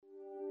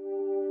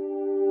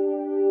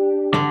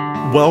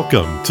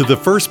Welcome to the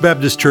First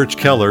Baptist Church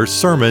Keller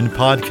Sermon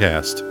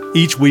Podcast.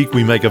 Each week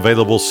we make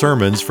available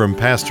sermons from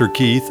Pastor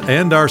Keith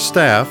and our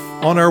staff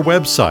on our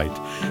website,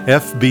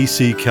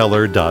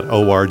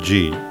 fbckeller.org.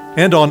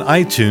 And on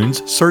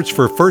iTunes, search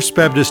for First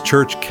Baptist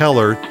Church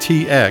Keller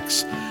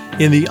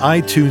TX in the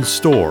iTunes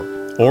Store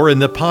or in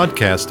the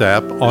podcast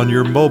app on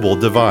your mobile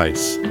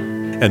device.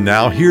 And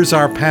now here's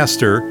our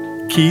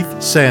pastor,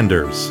 Keith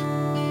Sanders.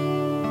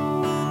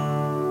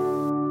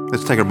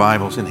 Let's take our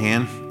Bibles in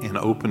hand and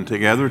open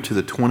together to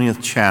the 20th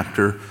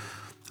chapter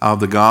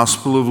of the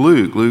Gospel of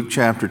Luke. Luke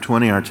chapter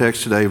 20, our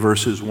text today,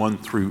 verses 1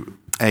 through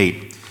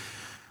 8.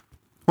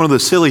 One of the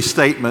silly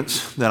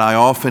statements that I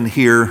often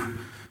hear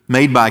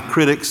made by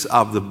critics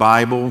of the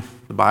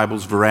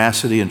Bible's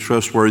veracity and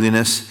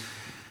trustworthiness,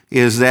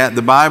 is that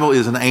the Bible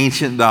is an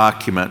ancient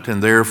document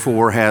and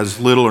therefore has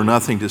little or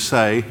nothing to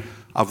say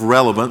of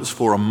relevance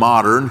for a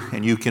modern,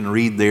 and you can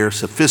read there,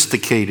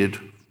 sophisticated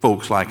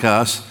folks like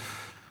us.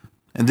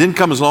 And then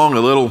comes along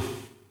a little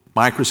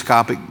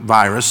microscopic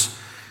virus,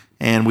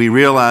 and we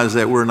realize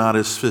that we're not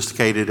as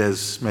sophisticated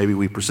as maybe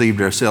we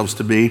perceived ourselves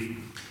to be.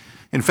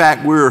 In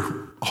fact,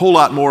 we're a whole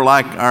lot more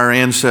like our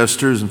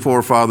ancestors and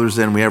forefathers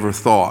than we ever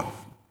thought.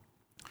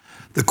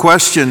 The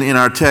question in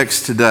our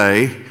text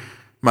today,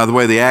 by the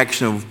way, the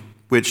action of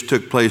which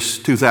took place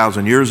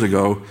 2,000 years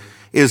ago,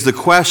 is the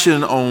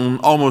question on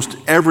almost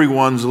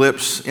everyone's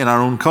lips in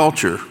our own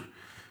culture,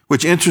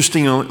 which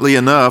interestingly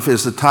enough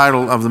is the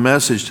title of the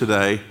message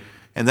today,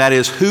 and that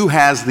is, who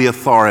has the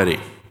authority?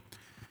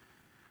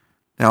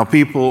 Now,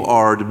 people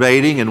are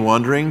debating and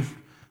wondering,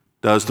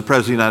 does the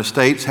President of the United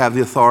States have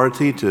the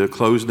authority to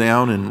close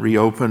down and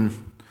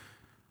reopen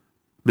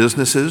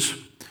businesses?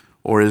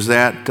 Or is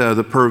that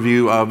the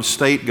purview of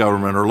state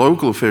government or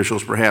local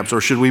officials perhaps? Or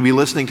should we be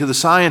listening to the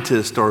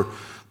scientists or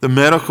the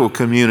medical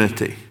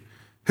community?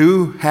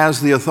 Who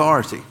has the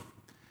authority?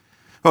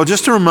 Well,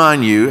 just to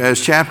remind you, as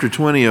chapter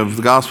 20 of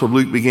the Gospel of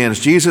Luke begins,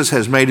 Jesus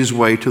has made his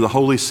way to the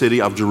holy city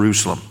of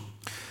Jerusalem.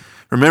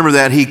 Remember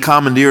that he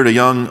commandeered a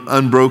young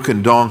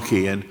unbroken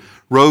donkey and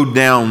rode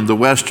down the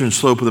western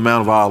slope of the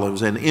Mount of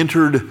Olives and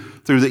entered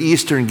through the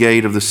eastern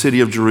gate of the city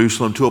of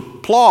Jerusalem to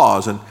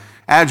applause and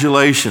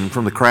adulation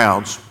from the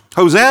crowds.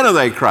 Hosanna,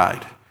 they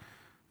cried.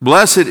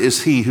 Blessed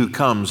is he who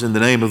comes in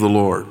the name of the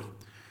Lord.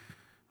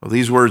 Well,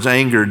 these words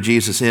angered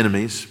Jesus'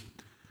 enemies.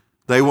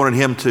 They wanted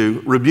him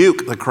to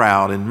rebuke the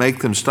crowd and make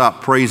them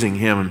stop praising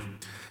him.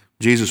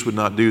 Jesus would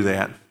not do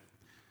that.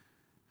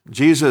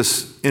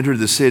 Jesus entered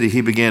the city. He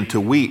began to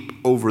weep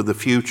over the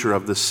future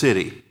of the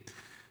city.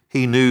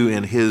 He knew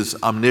in his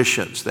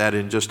omniscience that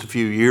in just a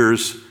few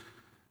years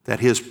that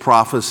his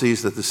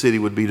prophecies that the city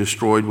would be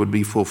destroyed would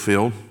be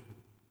fulfilled.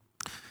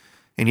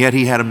 And yet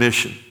he had a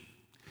mission.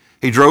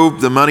 He drove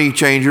the money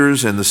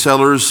changers and the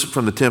sellers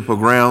from the temple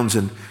grounds,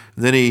 and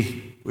then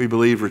he, we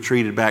believe,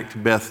 retreated back to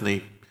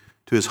Bethany,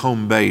 to his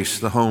home base,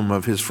 the home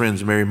of his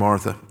friends Mary,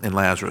 Martha, and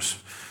Lazarus.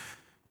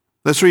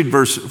 Let's read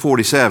verse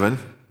 47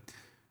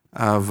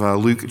 of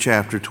Luke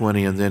chapter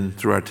 20 and then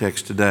through our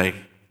text today.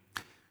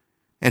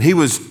 And he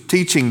was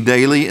teaching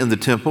daily in the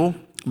temple,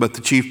 but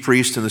the chief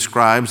priests and the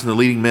scribes and the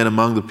leading men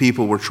among the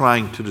people were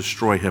trying to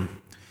destroy him.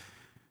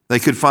 They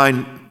could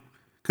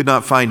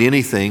not find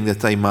anything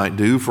that they might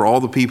do, for all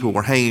the people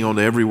were hanging on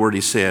to every word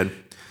he said.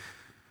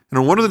 And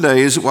on one of the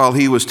days, while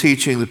he was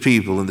teaching the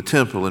people in the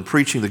temple and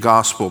preaching the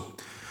gospel,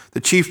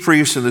 the chief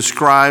priests and the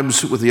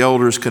scribes with the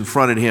elders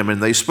confronted him,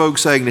 and they spoke,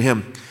 saying to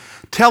him,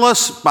 "Tell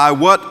us by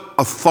what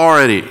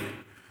authority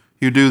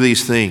you do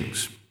these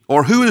things,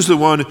 or who is the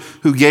one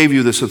who gave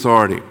you this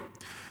authority?"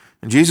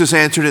 And Jesus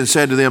answered and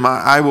said to them,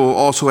 I will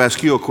also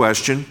ask you a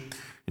question,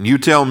 and you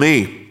tell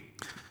me,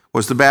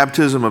 was the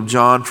baptism of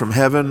John from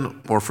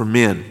heaven or from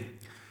men?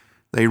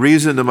 They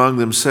reasoned among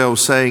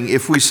themselves, saying,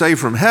 if we say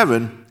from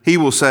heaven, he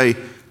will say,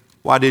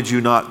 why did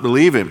you not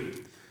believe him?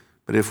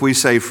 But if we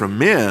say from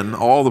men,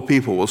 all the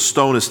people will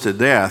stone us to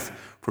death,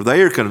 for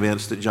they are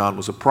convinced that John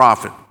was a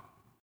prophet.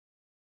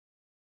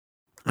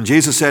 And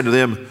Jesus said to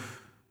them,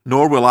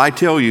 nor will I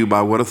tell you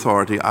by what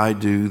authority I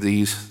do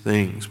these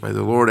things. May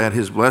the Lord add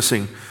his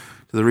blessing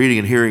to the reading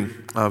and hearing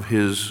of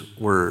his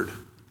word.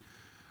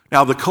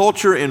 Now, the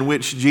culture in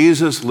which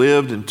Jesus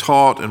lived and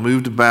taught and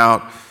moved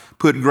about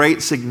put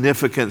great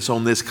significance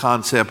on this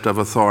concept of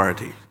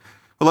authority.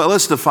 Well,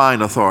 let's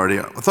define authority.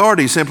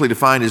 Authority, simply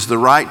defined, is the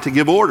right to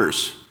give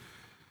orders,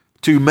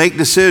 to make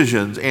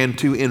decisions, and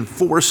to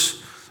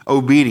enforce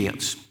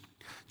obedience.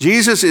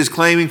 Jesus is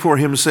claiming for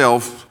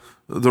himself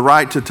the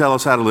right to tell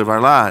us how to live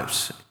our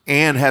lives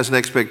and has an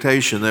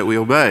expectation that we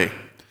obey.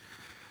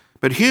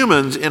 But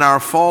humans in our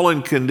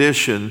fallen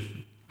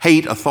condition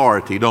hate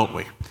authority, don't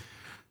we?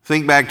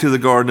 Think back to the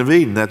Garden of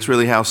Eden. That's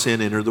really how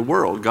sin entered the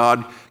world.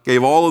 God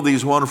gave all of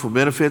these wonderful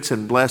benefits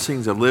and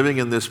blessings of living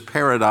in this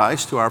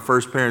paradise to our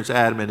first parents,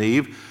 Adam and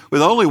Eve,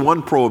 with only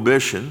one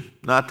prohibition,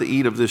 not to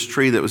eat of this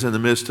tree that was in the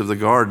midst of the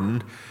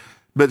garden.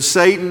 But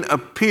Satan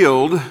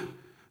appealed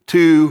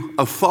to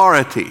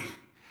authority.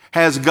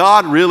 Has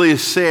God really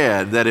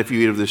said that if you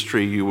eat of this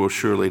tree, you will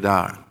surely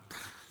die?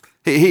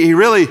 He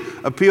really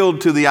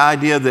appealed to the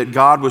idea that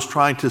God was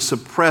trying to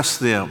suppress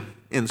them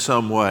in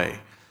some way.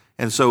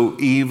 And so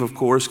Eve, of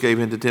course, gave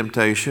in to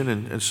temptation,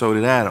 and so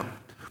did Adam.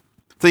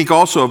 Think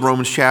also of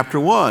Romans chapter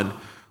 1,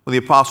 when the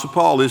Apostle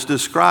Paul is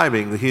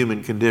describing the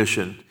human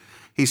condition.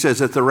 He says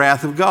that the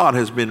wrath of God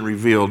has been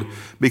revealed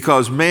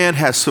because man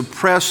has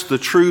suppressed the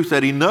truth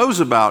that he knows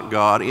about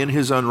God in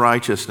his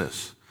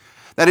unrighteousness.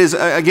 That is,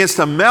 against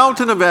a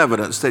mountain of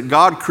evidence that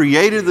God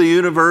created the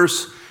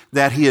universe,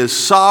 that he is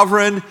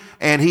sovereign,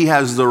 and he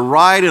has the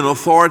right and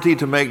authority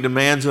to make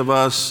demands of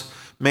us.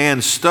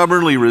 Man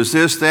stubbornly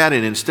resists that,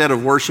 and instead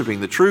of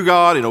worshiping the true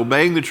God and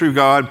obeying the true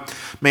God,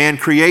 man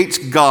creates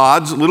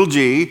gods, little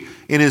g,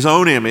 in his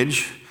own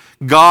image,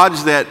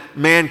 gods that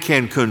man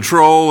can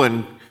control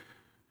and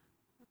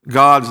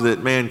gods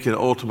that man can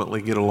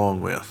ultimately get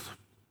along with,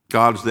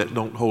 gods that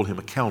don't hold him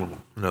accountable,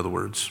 in other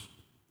words.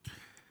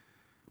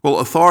 Well,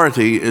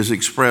 authority is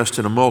expressed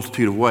in a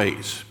multitude of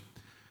ways,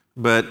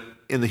 but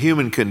in the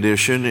human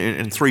condition,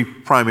 in three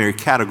primary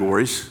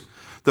categories.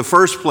 The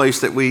first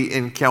place that we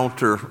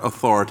encounter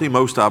authority,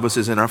 most of us,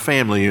 is in our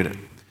family unit.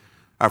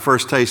 Our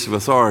first taste of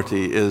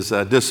authority is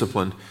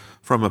discipline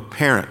from a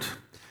parent.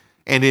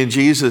 And in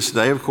Jesus'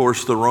 day, of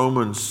course, the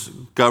Romans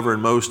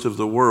governed most of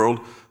the world.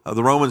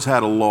 The Romans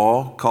had a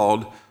law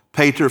called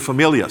pater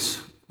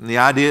familias. And the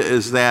idea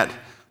is that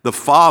the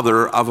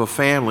father of a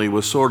family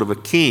was sort of a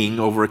king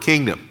over a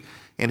kingdom.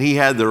 And he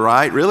had the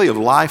right, really, of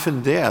life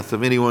and death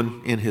of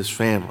anyone in his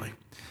family.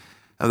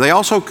 They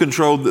also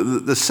controlled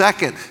the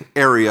second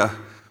area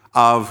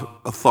of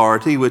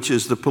authority, which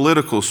is the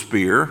political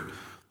sphere.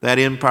 That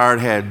empire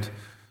had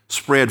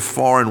spread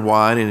far and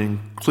wide and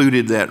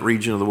included that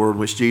region of the world in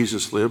which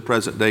Jesus lived,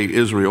 present-day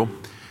Israel.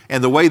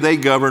 And the way they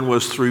governed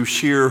was through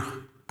sheer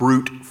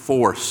brute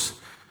force.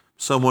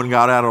 Someone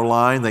got out of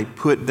line, they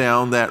put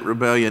down that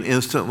rebellion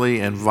instantly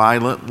and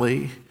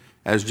violently,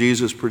 as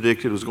Jesus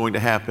predicted was going to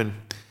happen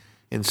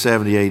in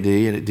 70 AD,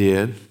 and it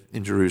did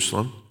in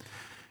Jerusalem.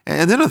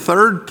 And then a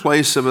third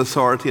place of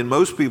authority in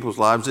most people's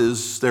lives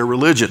is their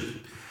religion.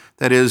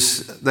 That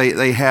is,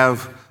 they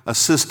have a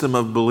system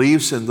of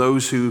beliefs, and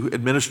those who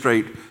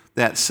administrate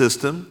that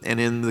system,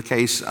 and in the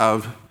case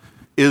of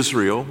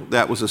Israel,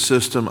 that was a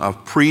system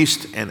of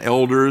priests and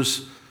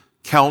elders,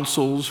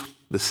 councils,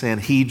 the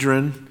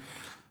Sanhedrin,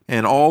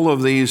 and all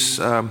of these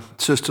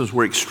systems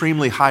were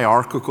extremely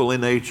hierarchical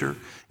in nature.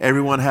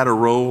 Everyone had a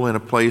role and a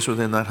place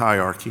within that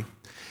hierarchy.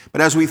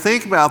 But as we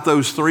think about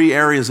those three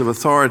areas of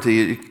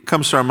authority, it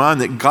comes to our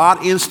mind that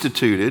God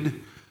instituted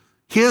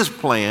his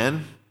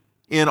plan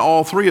in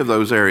all three of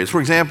those areas. For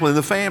example, in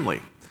the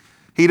family,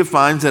 he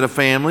defines that a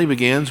family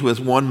begins with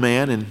one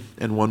man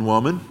and one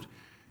woman,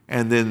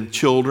 and then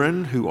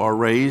children who are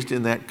raised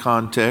in that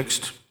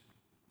context.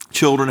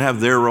 Children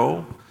have their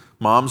role.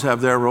 Moms have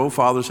their role,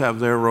 fathers have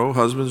their role,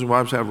 husbands and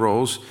wives have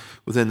roles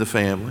within the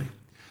family.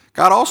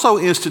 God also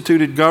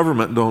instituted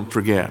government, don't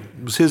forget.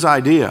 It was his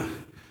idea.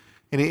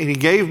 And he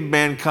gave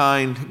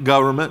mankind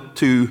government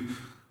to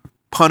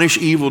punish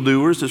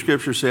evildoers, the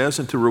scripture says,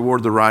 and to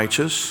reward the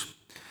righteous.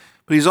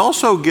 But he's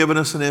also given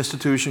us an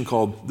institution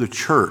called the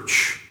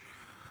church.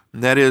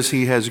 And that is,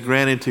 he has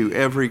granted to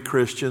every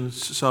Christian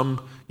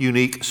some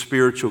unique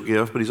spiritual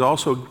gift, but he's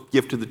also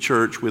gifted the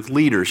church with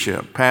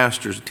leadership,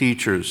 pastors,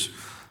 teachers,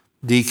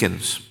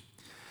 deacons.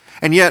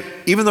 And yet,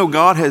 even though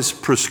God has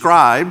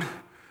prescribed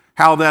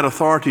how that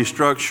authority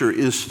structure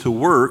is to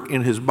work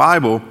in his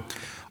Bible,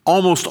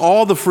 almost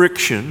all the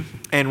friction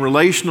and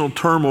relational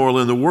turmoil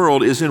in the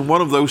world is in one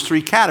of those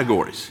three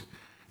categories: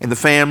 in the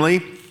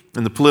family,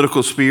 in the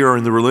political sphere, or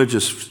in the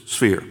religious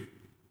sphere.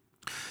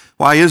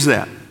 Why is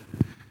that?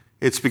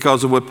 It's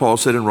because of what Paul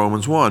said in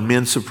Romans 1.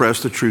 Men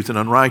suppress the truth in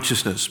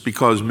unrighteousness.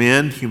 Because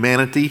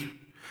humanity,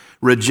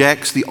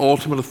 rejects the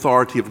ultimate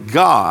authority of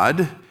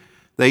God,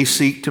 they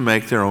seek to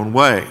make their own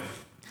way.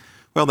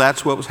 Well,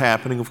 that's what was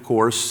happening, of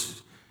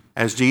course,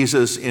 as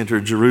Jesus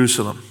entered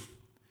Jerusalem.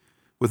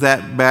 With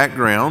that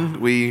background,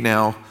 we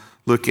now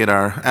look at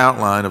our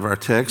outline of our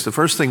text. The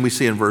first thing we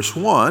see in verse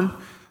 1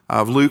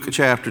 of Luke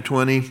chapter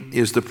 20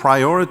 is the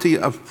priority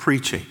of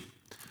preaching.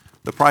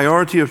 The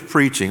priority of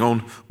preaching. On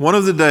one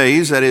of the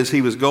days, that is,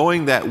 he was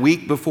going that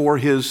week before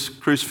his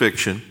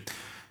crucifixion,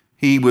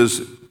 he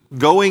was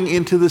going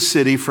into the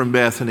city from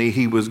Bethany.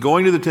 He was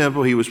going to the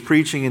temple. He was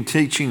preaching and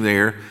teaching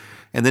there,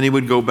 and then he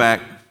would go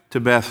back to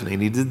Bethany.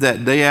 And he did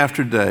that day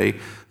after day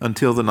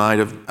until the night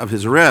of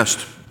his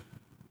arrest.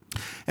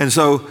 And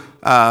so,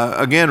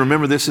 again,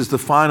 remember, this is the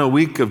final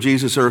week of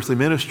Jesus' earthly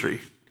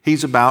ministry.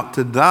 He's about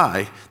to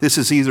die. This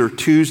is either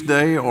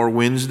Tuesday or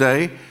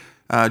Wednesday,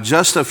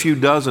 just a few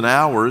dozen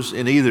hours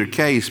in either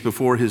case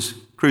before his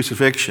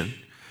crucifixion.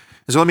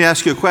 And so let me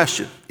ask you a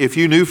question. If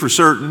you knew for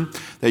certain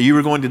that you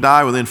were going to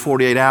die within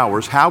 48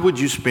 hours, how would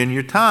you spend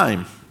your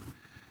time?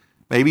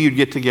 Maybe you'd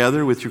get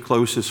together with your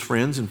closest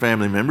friends and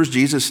family members.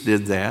 Jesus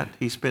did that.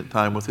 He spent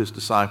time with his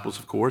disciples,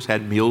 of course,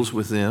 had meals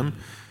with them,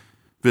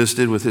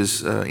 visited with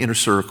his inner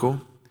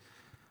circle.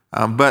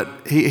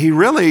 But he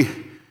really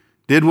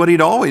did what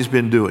he'd always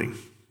been doing.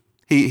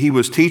 He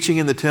was teaching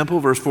in the temple.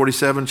 Verse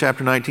 47,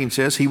 chapter 19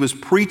 says, he was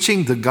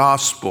preaching the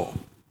gospel.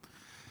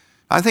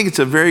 I think it's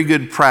a very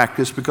good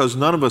practice because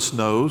none of us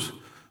knows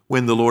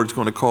when the Lord's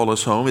going to call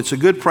us home. It's a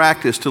good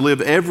practice to live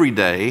every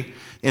day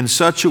in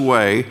such a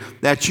way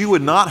that you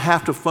would not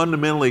have to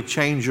fundamentally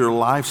change your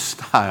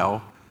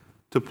lifestyle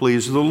to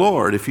please the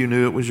Lord if you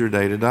knew it was your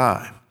day to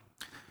die.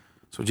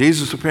 So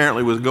Jesus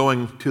apparently was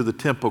going to the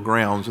temple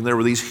grounds, and there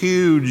were these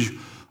huge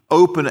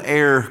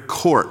open-air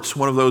courts.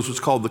 One of those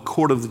was called the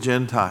Court of the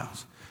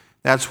Gentiles.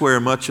 That's where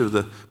much of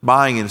the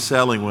buying and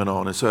selling went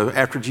on. And so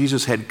after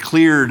Jesus had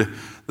cleared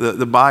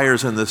the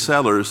buyers and the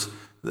sellers,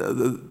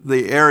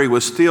 the area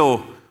was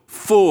still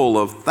full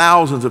of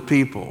thousands of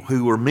people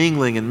who were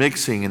mingling and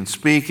mixing and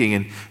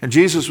speaking. And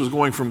Jesus was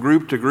going from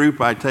group to group,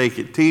 I take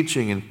it,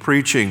 teaching and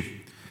preaching.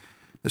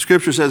 The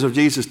scripture says of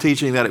Jesus'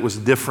 teaching that it was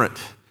different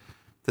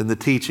than the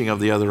teaching of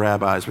the other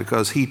rabbis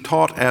because he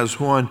taught as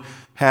one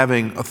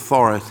having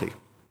authority.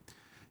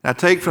 Now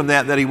take from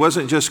that he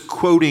wasn't just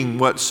quoting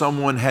what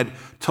someone had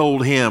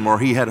told him or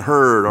he had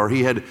heard or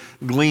he had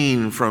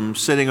gleaned from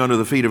sitting under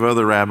the feet of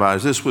other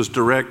rabbis. This was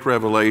direct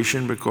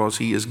revelation because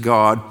he is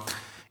God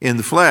in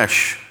the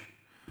flesh.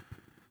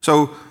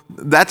 So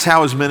that's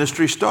how his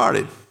ministry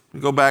started.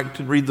 We go back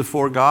to read the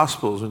four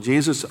Gospels. When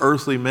Jesus'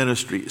 earthly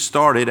ministry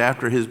started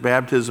after his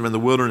baptism and the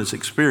wilderness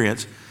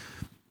experience,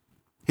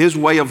 his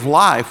way of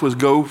life was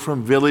go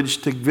from village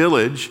to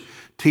village,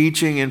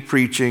 teaching and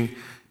preaching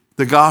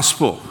the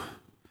gospel.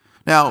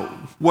 Now,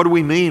 what do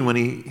we mean when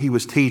he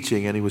was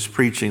teaching and he was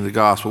preaching the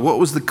gospel? What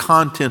was the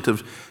content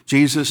of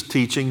Jesus'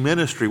 teaching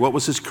ministry? What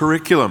was his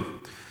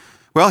curriculum?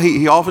 Well,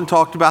 he often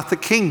talked about the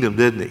kingdom,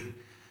 didn't he?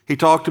 He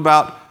talked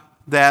about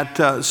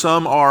that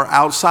some are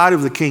outside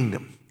of the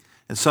kingdom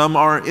and some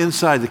are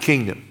inside the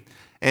kingdom.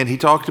 And he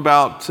talked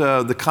about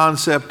the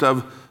concept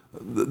of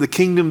the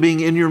kingdom being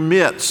in your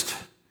midst.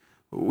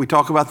 We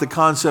talk about the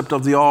concept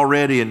of the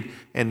already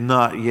and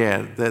not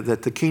yet,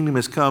 that the kingdom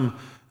has come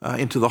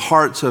into the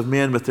hearts of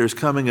men, but there's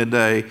coming a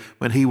day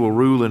when he will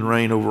rule and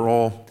reign over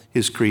all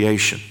his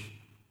creation.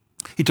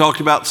 He talked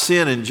about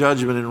sin and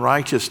judgment and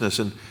righteousness,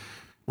 and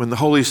when the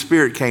Holy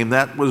Spirit came,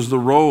 that was the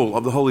role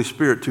of the Holy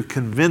Spirit, to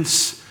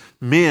convince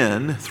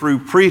men through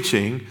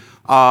preaching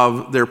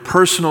of their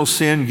personal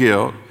sin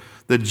guilt,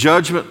 the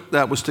judgment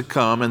that was to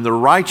come, and the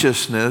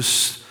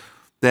righteousness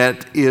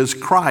that is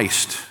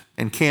Christ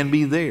and can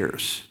be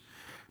theirs.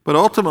 But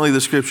ultimately, the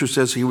scripture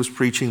says he was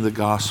preaching the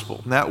gospel.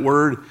 And that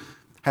word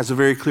has a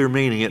very clear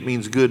meaning. It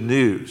means good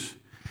news.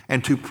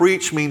 And to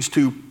preach means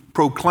to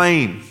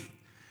proclaim.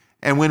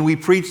 And when we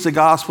preach the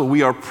gospel,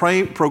 we are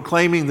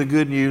proclaiming the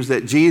good news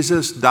that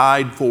Jesus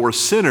died for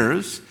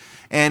sinners,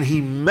 and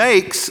he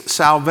makes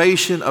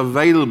salvation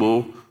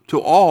available to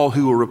all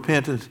who are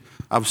repentant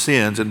of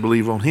sins and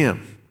believe on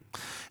him.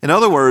 In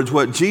other words,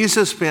 what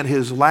Jesus spent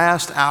his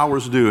last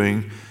hours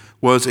doing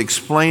was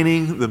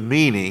explaining the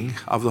meaning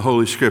of the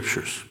Holy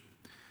Scriptures.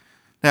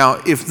 Now,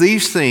 if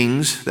these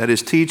things, that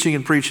is teaching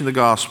and preaching the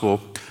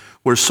gospel,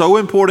 were so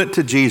important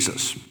to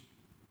Jesus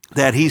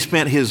that he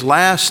spent his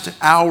last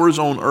hours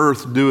on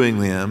earth doing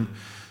them,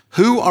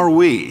 who are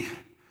we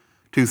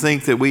to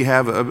think that we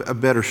have a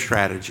better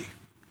strategy?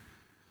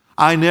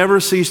 I never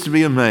cease to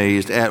be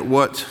amazed at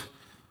what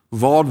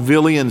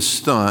vaudevillian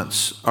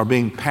stunts are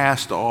being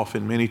passed off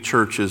in many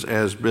churches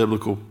as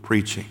biblical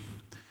preaching.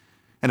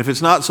 And if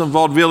it's not some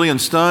vaudevillian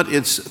stunt,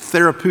 it's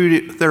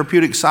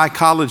therapeutic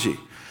psychology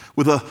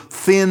with a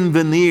thin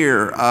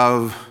veneer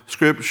of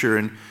Scripture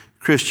and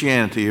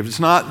Christianity. If it's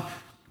not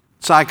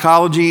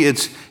psychology,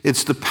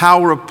 it's the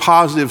power of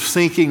positive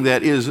thinking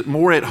that is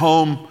more at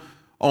home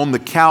on the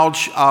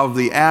couch of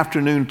the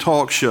afternoon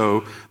talk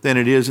show than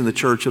it is in the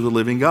church of the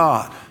living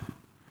God.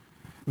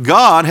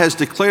 God has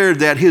declared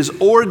that his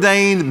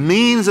ordained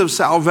means of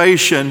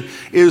salvation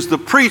is the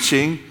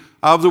preaching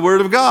of the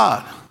Word of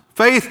God.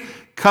 Faith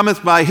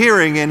cometh by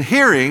hearing, and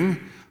hearing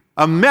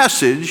a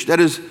message that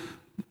is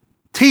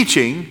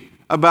teaching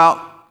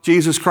about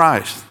Jesus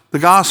Christ, the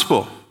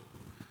gospel.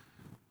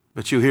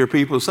 But you hear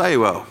people say,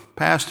 well,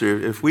 Pastor,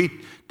 if we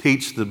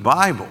teach the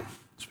Bible,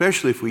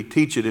 especially if we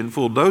teach it in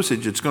full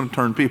dosage, it's going to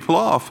turn people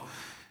off.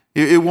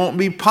 It won't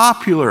be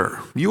popular.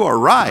 You are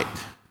right.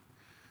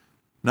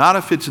 Not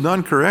if it's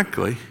done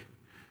correctly.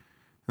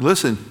 And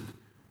listen,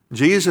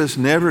 Jesus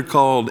never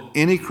called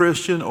any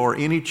Christian or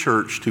any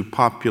church to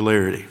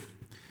popularity.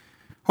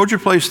 Hold your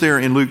place there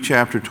in Luke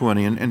chapter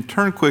 20 and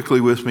turn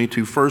quickly with me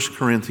to 1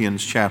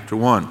 Corinthians chapter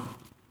 1.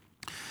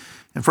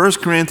 In 1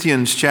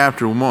 Corinthians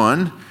chapter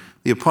 1,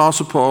 the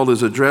Apostle Paul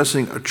is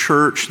addressing a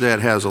church that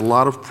has a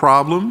lot of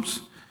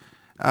problems,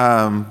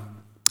 and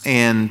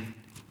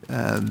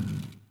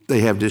they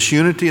have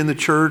disunity in the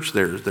church.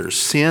 There's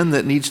sin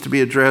that needs to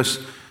be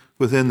addressed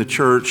within the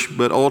church,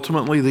 but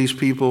ultimately these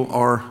people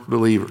are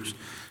believers.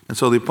 And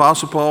so the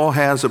Apostle Paul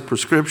has a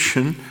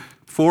prescription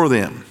for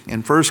them.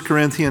 In 1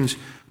 Corinthians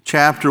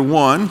chapter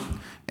 1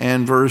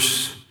 and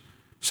verse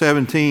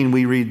 17,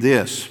 we read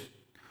this: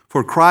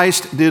 "For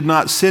Christ did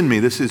not send me,"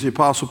 this is the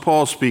Apostle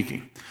Paul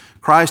speaking,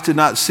 "Christ did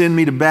not send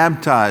me to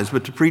baptize,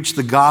 but to preach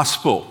the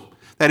gospel."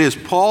 That is,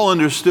 Paul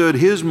understood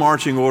his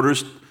marching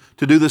orders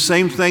to do the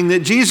same thing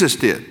that Jesus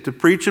did, to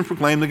preach and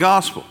proclaim the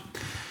gospel.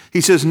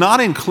 He says, "Not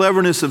in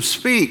cleverness of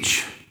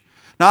speech,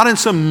 not in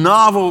some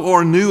novel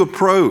or new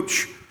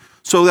approach,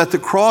 so that the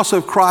cross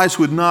of Christ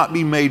would not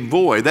be made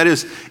void. That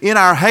is, in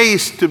our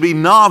haste to be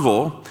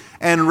novel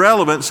and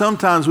relevant,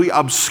 sometimes we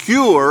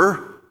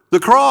obscure the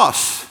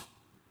cross,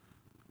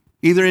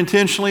 either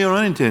intentionally or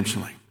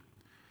unintentionally.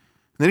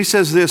 Then he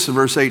says this in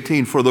verse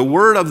 18, for the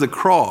word of the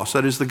cross,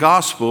 that is the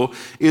gospel,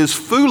 is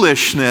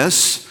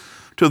foolishness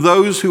to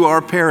those who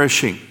are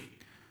perishing.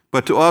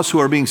 But to us who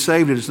are being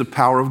saved, it is the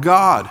power of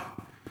God.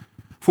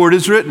 For it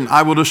is written,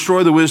 I will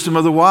destroy the wisdom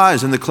of the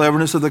wise, and the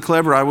cleverness of the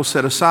clever I will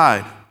set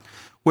aside.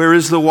 Where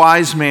is the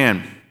wise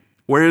man?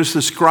 Where is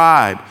the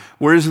scribe?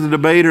 Where is the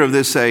debater of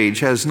this age?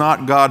 Has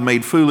not God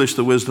made foolish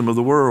the wisdom of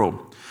the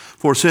world?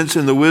 For since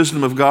in the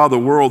wisdom of God, the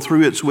world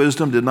through its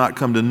wisdom did not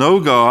come to know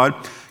God,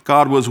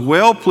 God was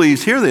well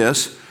pleased, hear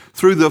this,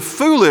 through the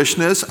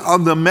foolishness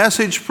of the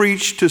message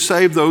preached to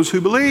save those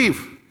who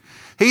believe.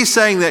 He's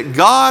saying that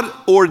God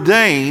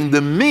ordained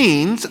the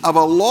means of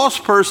a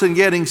lost person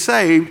getting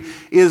saved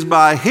is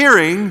by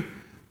hearing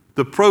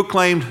the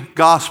proclaimed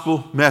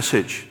gospel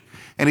message.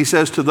 And he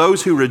says to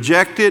those who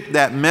reject it,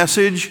 that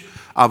message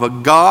of a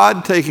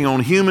God taking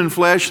on human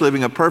flesh,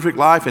 living a perfect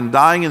life, and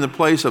dying in the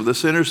place of the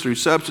sinners through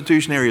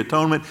substitutionary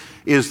atonement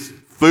is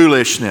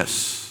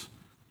foolishness,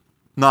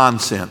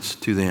 nonsense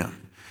to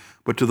them.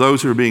 But to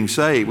those who are being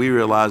saved, we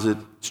realize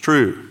it's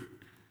true.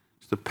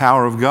 It's the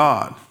power of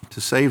God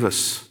to save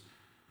us.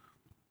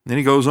 Then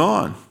he goes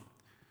on.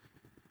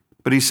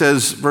 But he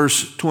says,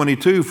 verse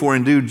 22, for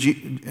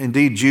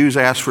indeed Jews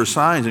ask for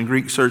signs and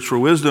Greeks search for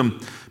wisdom,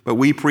 but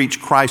we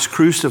preach Christ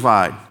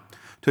crucified.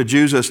 To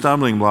Jews a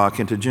stumbling block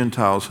and to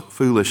Gentiles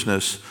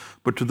foolishness.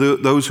 But to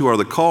those who are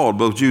the called,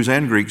 both Jews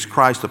and Greeks,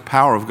 Christ the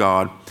power of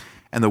God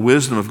and the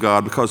wisdom of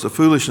God, because the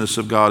foolishness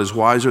of God is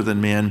wiser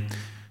than men,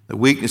 the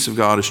weakness of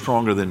God is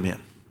stronger than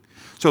men.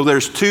 So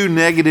there's two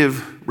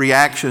negative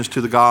reactions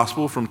to the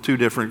gospel from two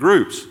different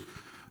groups.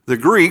 The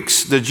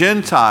Greeks, the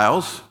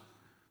Gentiles,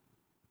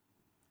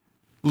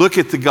 look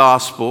at the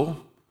gospel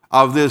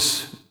of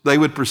this, they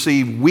would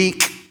perceive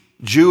weak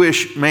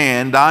Jewish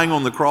man dying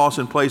on the cross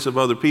in place of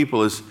other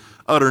people as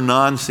utter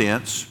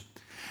nonsense.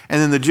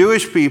 And then the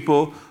Jewish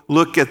people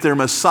look at their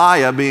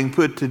Messiah being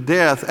put to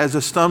death as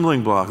a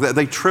stumbling block.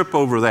 They trip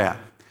over that.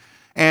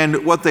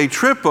 And what they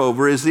trip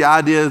over is the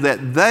idea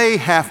that they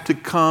have to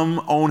come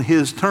on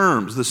his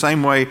terms, the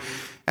same way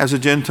as a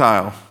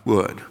Gentile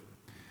would.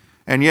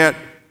 And yet,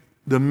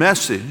 the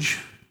message,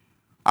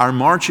 our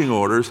marching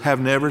orders have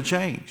never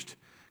changed.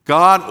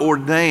 God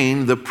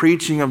ordained the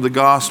preaching of the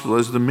gospel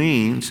as the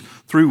means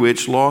through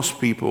which lost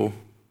people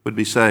would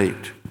be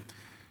saved.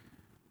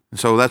 And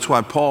so that's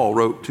why Paul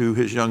wrote to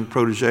his young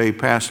protege,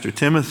 Pastor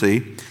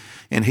Timothy,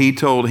 and he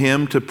told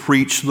him to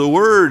preach the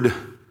word.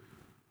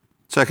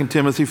 2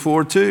 Timothy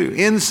 4:2,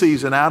 in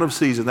season, out of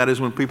season. That is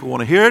when people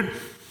want to hear it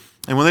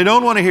and when they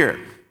don't want to hear it.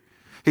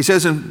 He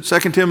says in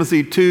 2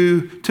 Timothy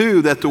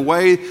 2:2 that the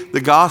way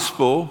the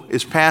gospel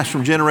is passed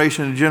from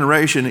generation to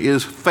generation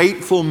is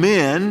faithful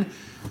men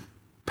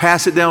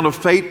pass it down to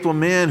faithful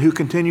men who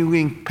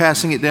continue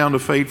passing it down to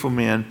faithful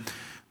men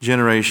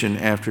generation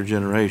after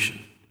generation.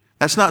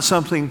 That's not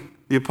something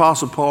the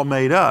Apostle Paul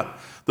made up.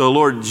 The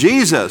Lord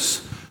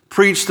Jesus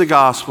preached the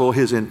gospel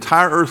his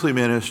entire earthly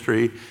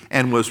ministry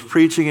and was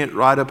preaching it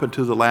right up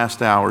until the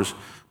last hours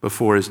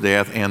before his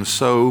death, and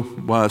so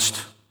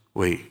must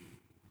we.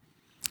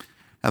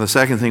 Now, the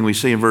second thing we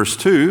see in verse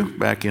 2,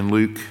 back in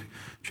Luke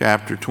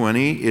chapter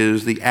 20,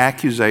 is the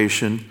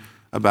accusation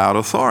about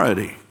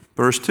authority.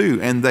 Verse 2,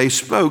 and they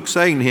spoke,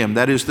 saying to him,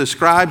 that is, the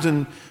scribes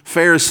and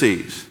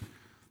Pharisees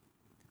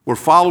were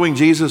following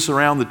Jesus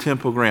around the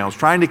temple grounds,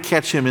 trying to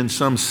catch him in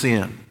some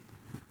sin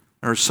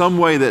or some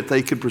way that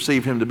they could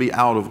perceive him to be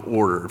out of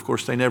order. Of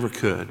course, they never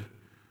could.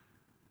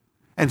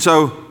 And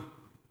so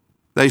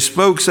they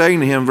spoke, saying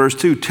to him, verse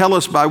 2, tell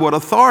us by what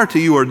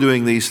authority you are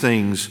doing these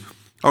things,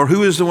 or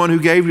who is the one who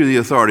gave you the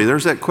authority?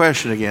 There's that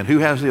question again. Who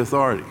has the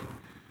authority?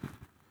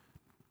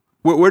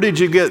 Where did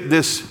you get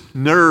this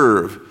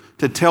nerve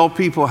to tell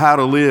people how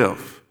to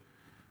live,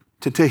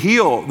 to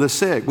heal the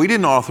sick? We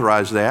didn't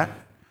authorize that.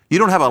 You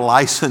don't have a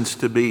license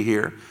to be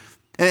here.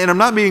 And I'm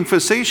not being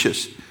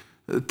facetious.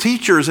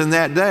 Teachers in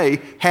that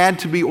day had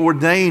to be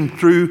ordained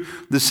through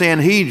the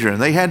Sanhedrin.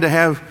 They had to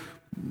have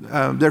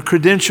their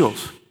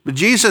credentials. But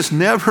Jesus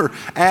never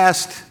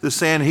asked the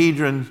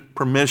Sanhedrin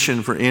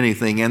permission for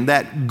anything, and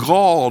that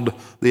galled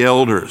the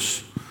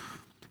elders.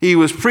 He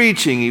was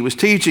preaching, he was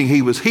teaching,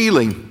 he was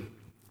healing.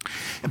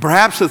 And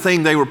perhaps the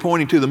thing they were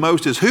pointing to the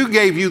most is, who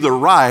gave you the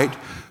right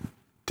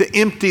to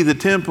empty the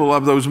temple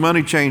of those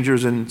money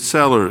changers and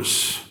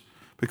sellers?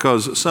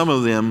 Because some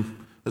of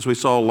them, as we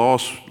saw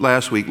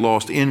last week,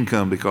 lost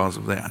income because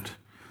of that.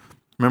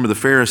 Remember, the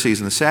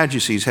Pharisees and the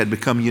Sadducees had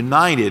become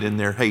united in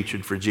their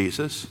hatred for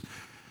Jesus.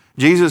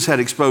 Jesus had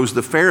exposed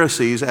the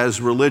Pharisees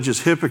as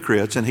religious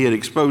hypocrites, and he had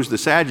exposed the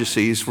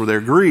Sadducees for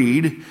their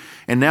greed,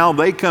 and now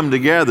they come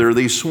together,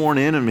 these sworn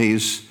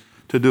enemies,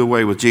 to do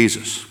away with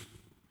Jesus.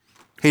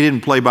 He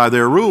didn't play by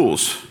their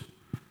rules.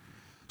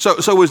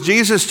 So was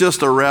Jesus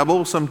just a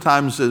rebel?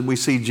 Sometimes we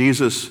see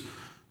Jesus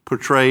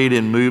portrayed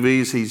in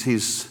movies.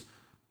 He's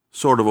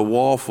sort of a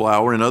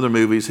wallflower. In other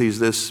movies, he's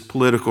this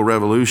political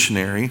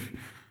revolutionary.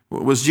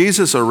 Was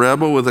Jesus a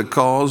rebel with a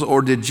cause,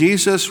 or did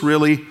Jesus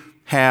really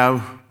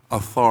have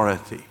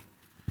authority?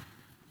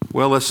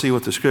 Well, let's see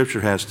what the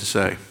Scripture has to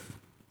say.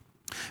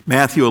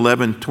 Matthew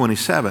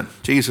 11:27,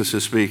 Jesus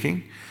is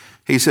speaking.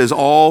 He says,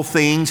 "All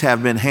things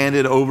have been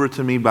handed over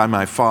to me by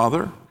my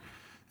Father,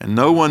 and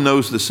no one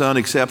knows the Son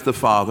except the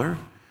Father,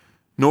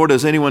 nor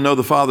does anyone know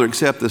the Father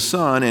except the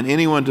Son, and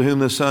anyone to whom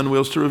the Son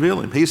wills to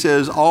reveal him." He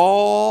says,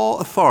 all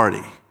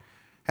authority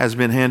has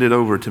been handed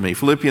over to me.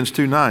 Philippians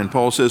 2:9,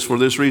 Paul says, "For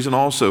this reason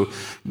also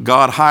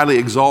God highly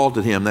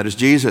exalted him," that is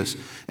Jesus,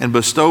 "and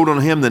bestowed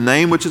on him the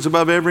name which is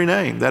above every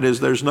name." That is,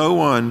 there's no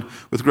one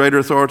with greater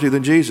authority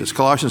than Jesus.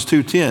 Colossians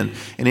 2:10,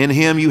 "And in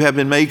him you have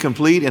been made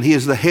complete, and he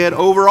is the head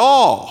over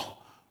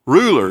all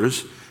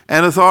rulers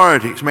and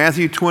authorities."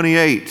 Matthew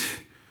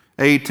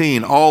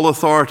 28:18, "All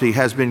authority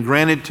has been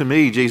granted to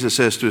me," Jesus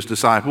says to his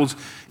disciples,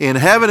 "in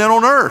heaven and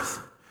on earth."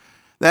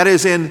 That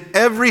is, in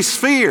every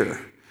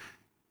sphere.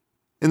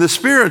 In the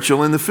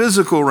spiritual, in the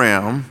physical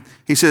realm,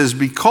 he says,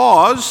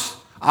 "Because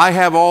I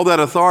have all that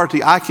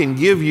authority, I can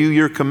give you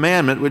your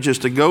commandment, which is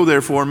to go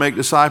therefore and make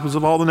disciples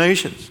of all the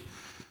nations,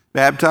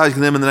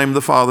 baptizing them in the name of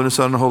the Father and the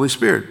Son and the Holy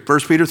Spirit."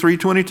 1 Peter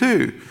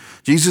 3:22,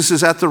 Jesus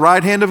is at the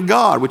right hand of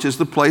God, which is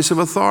the place of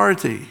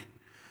authority.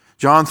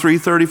 John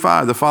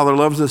 3:35, "The Father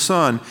loves the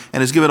Son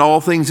and has given all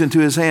things into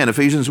his hand."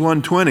 Ephesians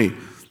 1:20,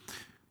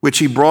 "Which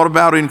he brought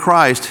about in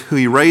Christ, who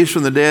he raised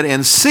from the dead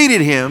and seated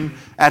him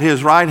at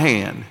his right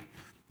hand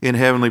in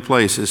heavenly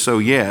places." So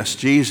yes,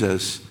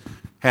 Jesus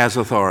has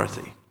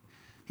authority.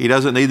 He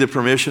doesn't need the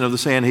permission of the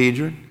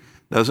Sanhedrin,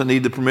 doesn't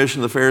need the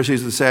permission of the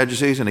Pharisees and the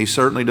Sadducees, and he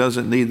certainly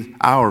doesn't need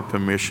our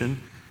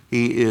permission.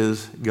 He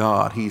is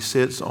God. He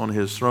sits on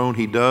his throne.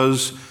 He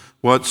does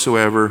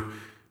whatsoever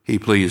he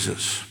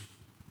pleases.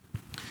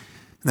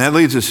 And that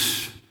leads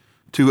us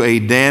to a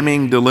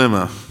damning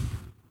dilemma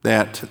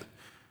that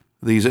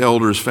these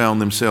elders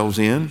found themselves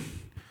in.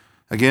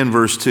 Again,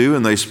 verse 2,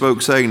 "And they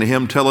spoke, saying to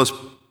him, 'Tell us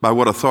by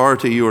what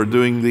authority you are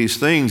doing these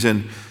things,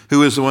 and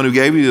who is the one who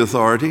gave you the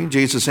authority?'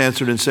 Jesus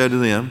answered and said to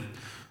them,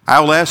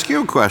 'I will ask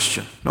you a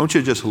question.'" Don't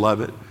you just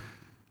love it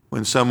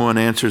when someone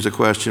answers a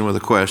question with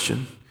a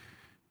question?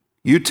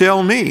 "You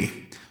tell me,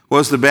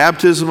 was the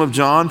baptism of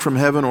John from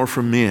heaven or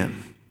from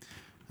men?"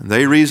 And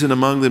they reasoned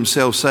among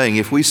themselves, saying,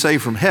 "If we say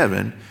from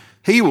heaven,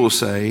 he will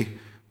say,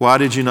 'Why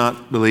did you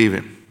not believe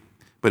him?'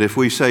 But if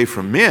we say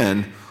from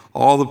men,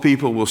 all the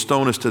people will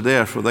stone us to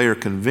death, for they are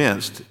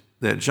convinced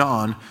that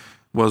John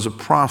was a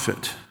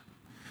prophet."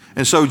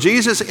 And so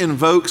Jesus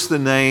invokes the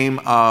name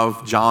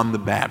of John the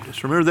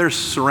Baptist. Remember, they're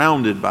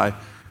surrounded by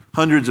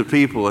hundreds of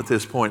people at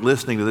this point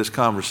listening to this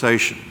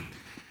conversation.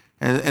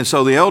 And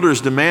so the elders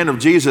demand of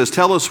Jesus,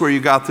 "Tell us where you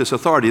got this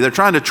authority." They're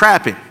trying to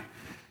trap him.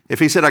 If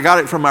he said, "I got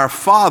it from our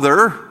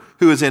Father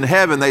who is in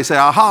heaven," they say,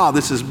 "Aha,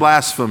 this is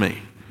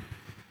blasphemy."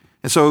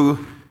 And so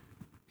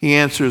he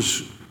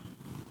answers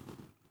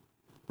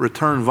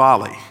return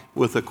volley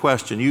with a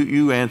question.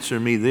 You answer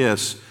me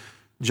this.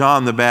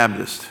 John the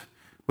Baptist,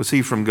 was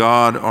he from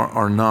God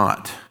or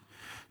not?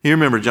 You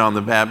remember John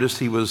the Baptist.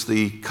 He was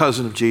the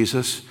cousin of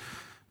Jesus,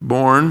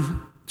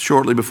 born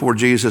shortly before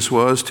Jesus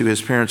was to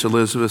his parents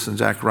Elizabeth and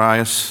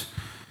Zacharias.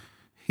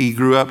 He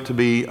grew up to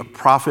be a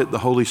prophet. The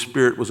Holy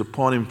Spirit was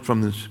upon him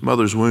from his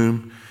mother's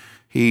womb.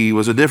 He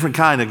was a different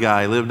kind of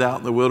guy. He lived out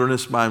in the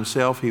wilderness by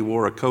himself. He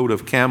wore a coat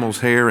of camel's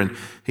hair, and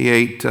he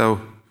ate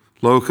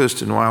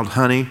locusts and wild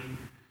honey.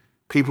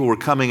 People were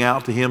coming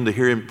out to him to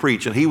hear him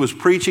preach, and he was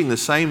preaching the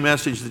same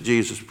message that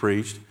Jesus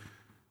preached,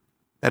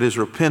 that is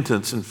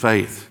repentance and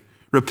faith.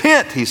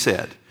 "Repent," he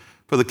said,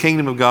 "for the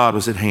kingdom of God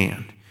was at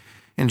hand."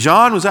 And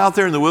John was out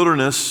there in the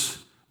wilderness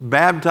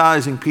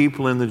baptizing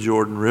people in the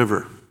Jordan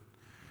River.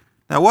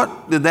 Now,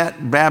 what did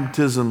that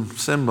baptism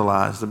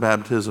symbolize, the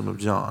baptism of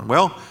John?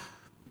 Well,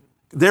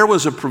 there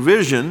was a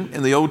provision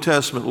in the Old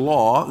Testament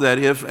law that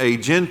if a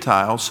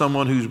Gentile,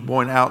 someone who's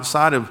born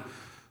outside of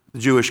the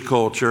Jewish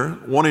culture,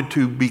 wanted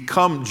to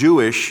become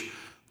Jewish,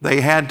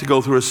 they had to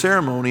go through a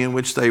ceremony in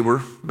which they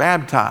were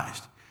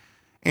baptized.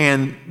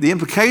 And the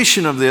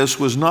implication of this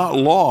was not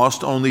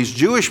lost on these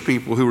Jewish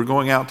people who were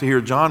going out to hear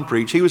John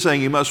preach. He was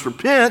saying you must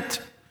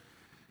repent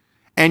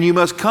and you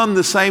must come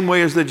the same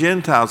way as the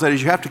Gentiles. That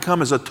is, you have to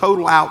come as a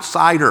total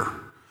outsider,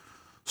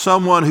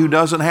 someone who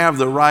doesn't have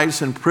the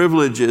rights and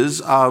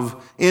privileges of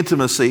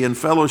intimacy and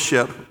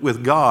fellowship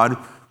with God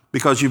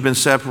because you've been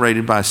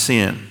separated by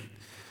sin.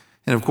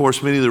 And of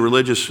course, many of the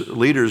religious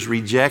leaders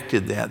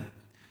rejected that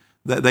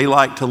they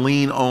liked to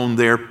lean on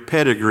their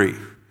pedigree.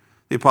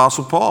 The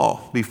Apostle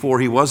Paul, before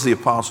he was the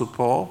Apostle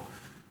Paul,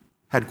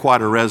 had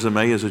quite a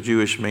resume as a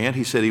Jewish man.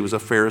 He said he was a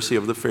Pharisee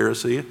of the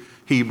Pharisee,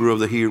 Hebrew of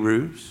the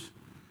Hebrews.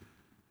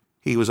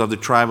 He was of the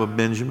tribe of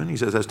Benjamin. He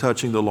says, as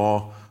touching the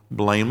law,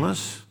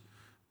 blameless.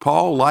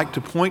 Paul liked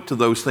to point to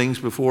those things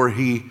before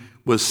he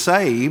was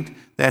saved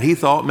that he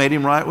thought made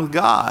him right with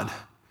God.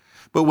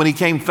 But when he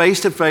came face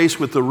to face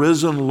with the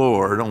risen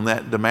Lord on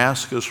that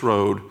Damascus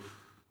road,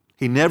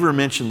 he never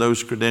mentioned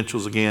those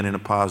credentials again in a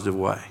positive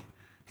way.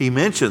 He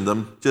mentioned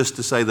them just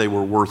to say they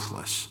were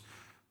worthless.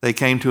 They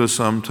came to a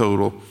sum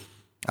total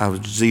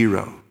of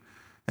 0.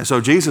 And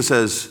so Jesus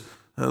says,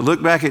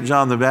 look back at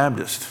John the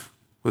Baptist.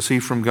 Was he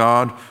from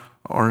God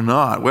or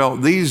not? Well,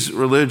 these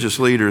religious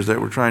leaders that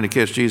were trying to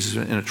catch Jesus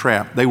in a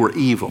trap, they were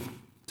evil,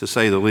 to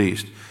say the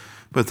least.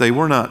 But they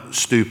were not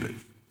stupid.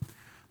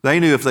 They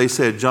knew if they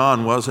said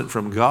John wasn't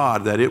from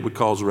God, that it would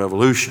cause a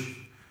revolution.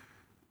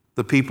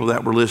 The people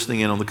that were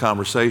listening in on the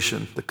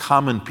conversation, the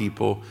common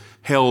people,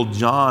 held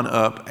John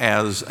up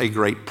as a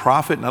great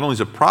prophet, not only as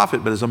a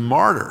prophet, but as a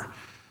martyr.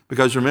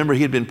 Because remember,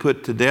 he had been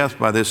put to death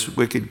by this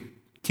wicked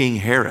King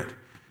Herod.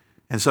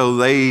 And so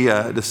they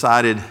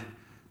decided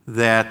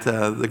that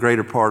the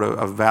greater part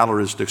of valor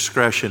is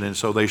discretion, and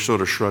so they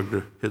sort of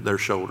shrugged their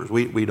shoulders.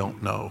 We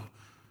don't know.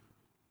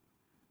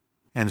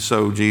 And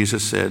so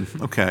Jesus said,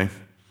 okay,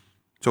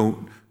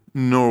 so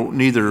no,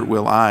 neither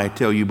will I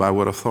tell you by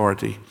what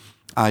authority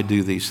I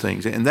do these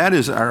things. And that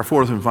is our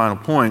fourth and final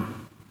point,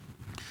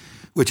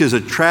 which is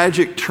a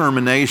tragic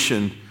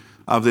termination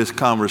of this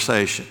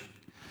conversation.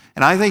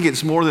 And I think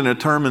it's more than a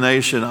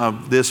termination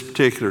of this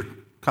particular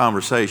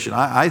conversation.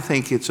 I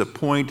think it's a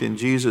point in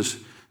Jesus'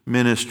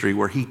 ministry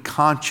where he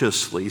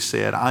consciously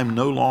said, I'm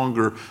no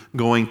longer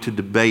going to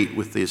debate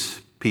with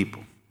these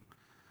people.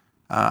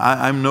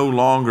 I'm no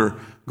longer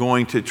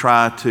going to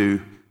try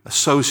to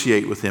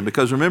associate with them.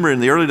 Because remember, in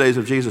the early days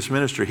of Jesus'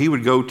 ministry, he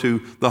would go to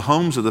the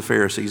homes of the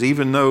Pharisees,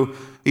 even though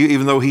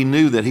he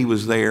knew that he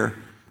was there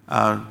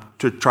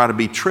to try to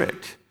be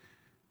tricked.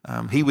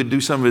 He would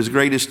do some of his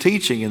greatest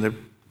teaching in the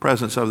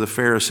presence of the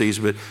Pharisees,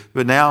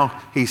 but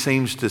now he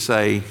seems to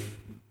say,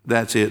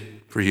 that's it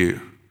for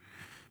you.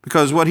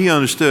 Because what he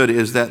understood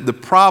is that the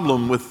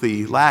problem with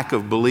the lack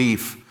of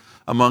belief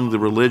among the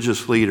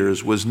religious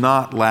leaders was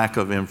not lack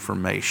of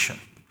information.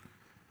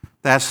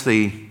 That's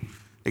the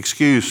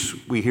excuse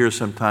we hear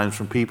sometimes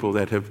from people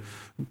that have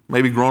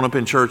maybe grown up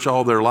in church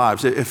all their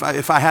lives.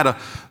 If I had a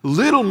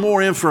little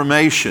more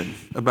information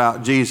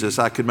about Jesus,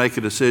 I could make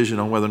a decision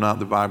on whether or not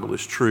the Bible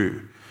is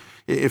true.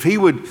 If he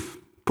would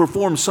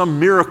perform some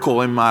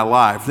miracle in my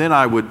life, then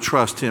I would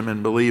trust him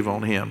and believe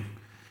on him.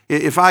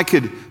 If I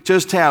could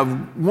just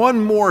have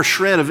one more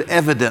shred of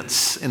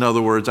evidence, in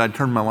other words, I'd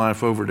turn my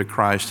life over to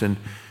Christ. And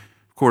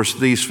of course,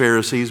 these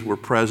Pharisees were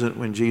present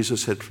when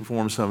Jesus had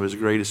performed some of his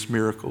greatest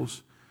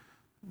miracles.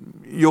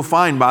 You'll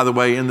find, by the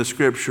way, in the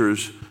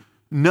scriptures,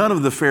 none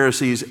of the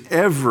Pharisees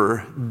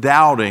ever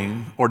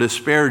doubting or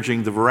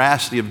disparaging the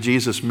veracity of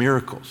Jesus'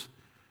 miracles.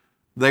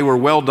 They were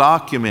well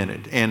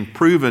documented and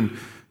proven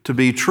to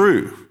be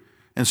true.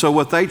 And so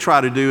what they try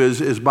to do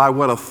is by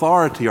what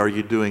authority are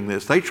you doing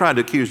this? They tried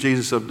to accuse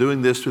Jesus of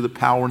doing this through the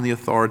power and the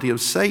authority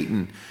of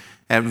Satan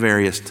at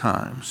various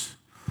times.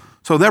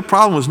 So their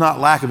problem was not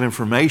lack of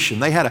information.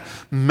 They had a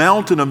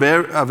mountain of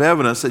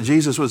evidence that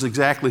Jesus was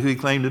exactly who he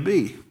claimed to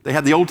be. They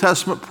had the Old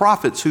Testament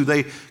prophets who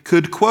they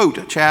could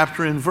quote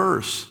chapter and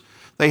verse.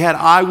 They had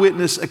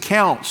eyewitness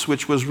accounts,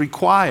 which was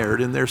required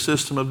in their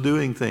system of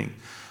doing things.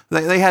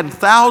 They had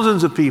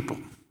thousands of people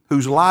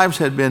whose lives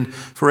had been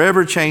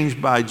forever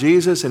changed by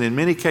Jesus, and in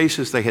many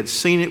cases they had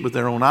seen it with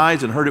their own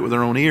eyes and heard it with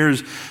their own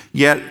ears,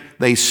 yet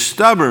they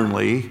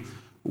stubbornly,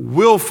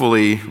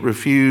 willfully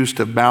refused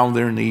to bow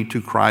their knee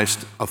to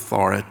Christ's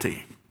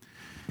authority.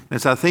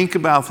 As I think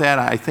about that,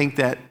 I think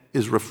that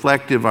is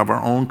reflective of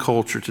our own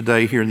culture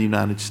today here in the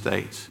United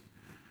States.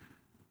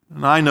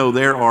 And I know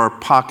there are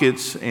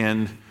pockets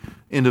and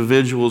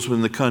individuals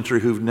within the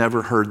country who've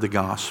never heard the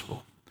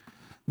gospel.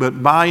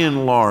 But by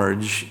and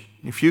large,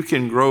 if you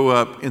can grow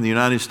up in the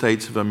United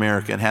States of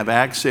America and have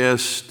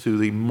access to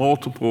the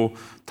multiple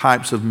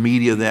types of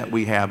media that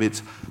we have,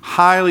 it's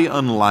highly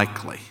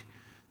unlikely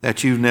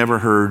that you've never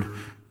heard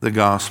the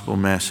gospel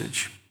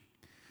message.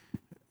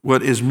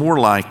 What is more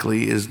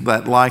likely is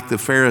that, like the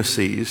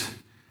Pharisees,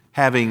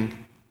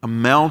 having a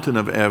mountain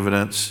of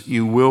evidence,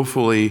 you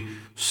willfully,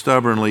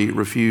 stubbornly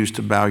refuse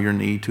to bow your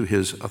knee to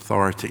his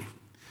authority.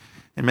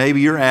 And maybe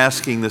you're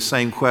asking the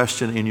same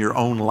question in your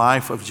own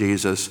life of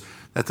Jesus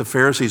that the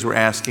Pharisees were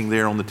asking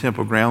there on the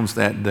temple grounds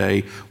that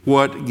day.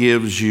 What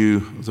gives you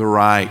the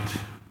right?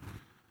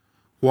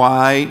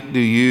 Why do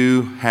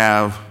you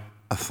have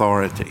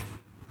authority?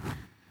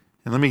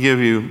 And let me give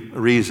you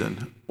a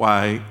reason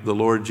why the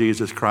Lord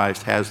Jesus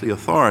Christ has the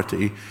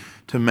authority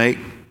to make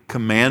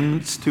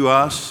commandments to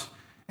us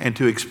and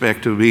to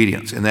expect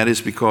obedience. And that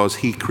is because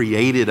he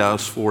created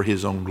us for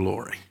his own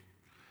glory.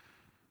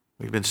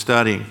 We've been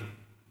studying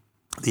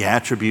the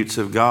attributes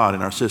of God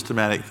in our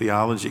systematic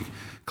theology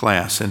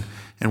class. And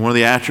one of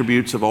the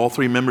attributes of all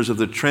three members of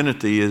the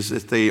Trinity is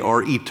that they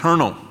are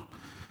eternal.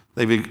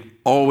 They've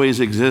always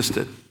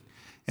existed.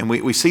 And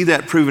we see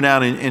that proven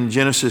out in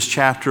Genesis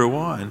chapter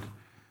 1,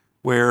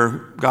 where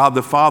God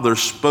the Father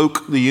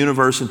spoke the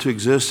universe into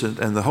existence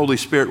and the Holy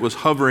Spirit was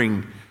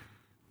hovering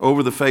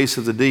over the face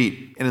of the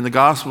deep. And in the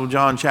Gospel of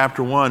John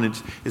chapter 1,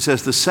 it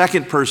says the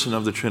second person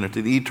of the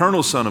Trinity, the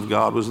eternal Son of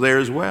God, was there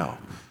as well.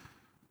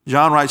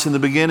 John writes, in the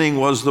beginning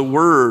was the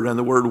Word, and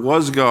the Word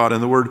was God,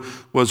 and the Word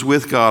was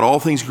with God. All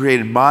things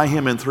created by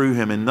him and through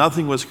him, and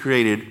nothing was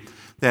created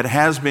that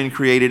has been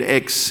created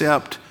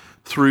except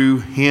through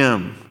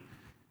him.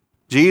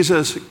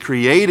 Jesus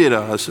created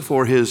us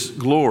for his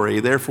glory.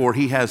 Therefore,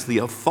 he has the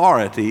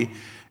authority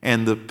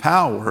and the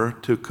power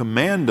to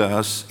command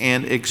us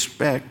and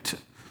expect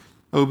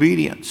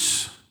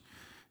obedience.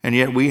 And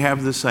yet we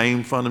have the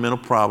same fundamental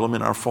problem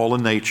in our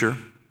fallen nature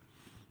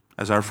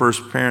as our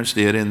first parents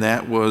did, and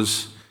that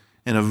was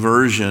an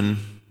aversion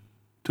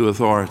to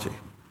authority.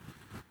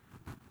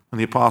 When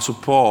the Apostle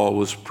Paul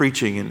was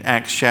preaching in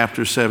Acts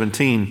chapter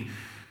 17,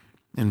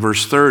 in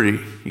verse 30,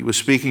 he was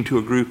speaking to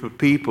a group of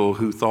people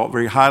who thought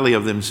very highly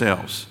of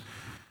themselves,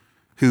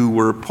 who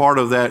were part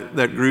of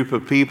that group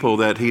of people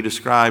that he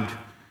described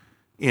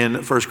in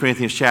 1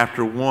 Corinthians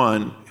chapter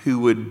 1, who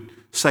would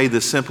say the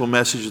simple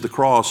message of the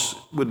cross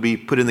would be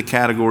put in the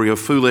category of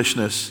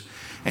foolishness.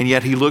 And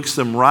yet he looks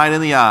them right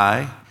in the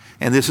eye,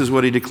 and this is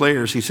what he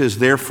declares. He says,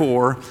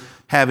 therefore,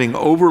 having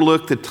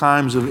overlooked the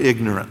times of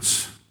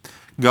ignorance,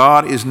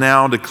 God is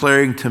now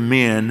declaring to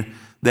men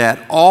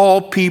that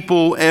all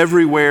people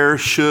everywhere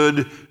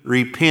should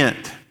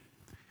repent.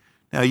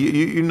 Now,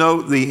 you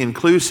know the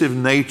inclusive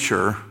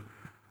nature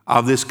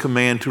of this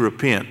command to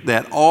repent,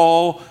 that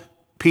all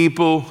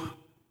people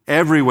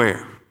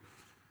everywhere.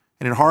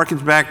 And it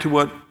harkens back to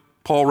what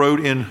Paul wrote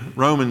in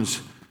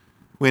Romans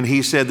when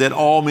he said that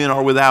all men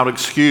are without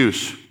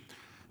excuse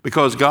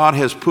because God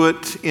has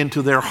put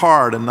into their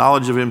heart a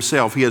knowledge of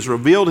himself. He has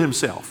revealed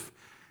himself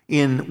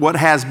in what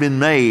has been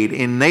made,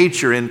 in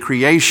nature and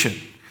creation.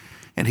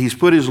 And he's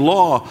put his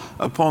law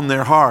upon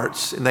their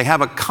hearts, and they have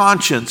a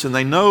conscience, and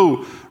they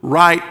know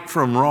right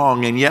from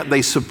wrong, and yet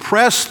they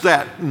suppress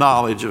that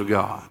knowledge of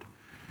God.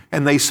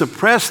 And they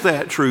suppress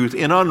that truth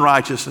in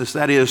unrighteousness,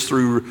 that is,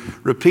 through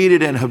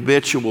repeated and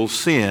habitual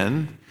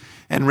sin.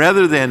 And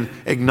rather than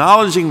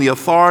acknowledging the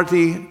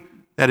authority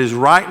that is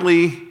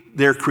rightly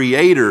their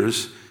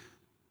creator's,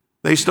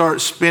 they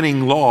start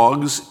spinning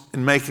logs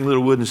and making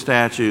little wooden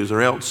statues,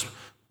 or else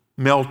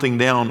melting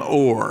down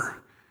ore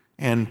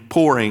and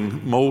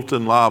pouring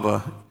molten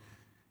lava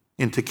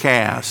into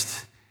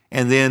cast,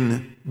 and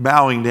then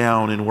bowing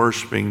down and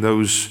worshiping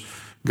those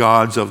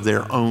gods of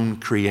their own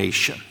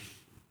creation.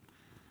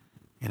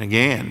 And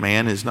again,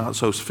 man is not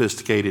so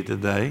sophisticated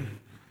today.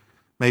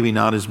 Maybe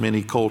not as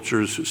many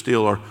cultures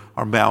still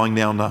are bowing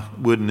down to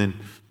wooden and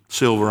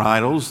silver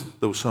idols,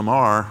 though some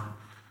are.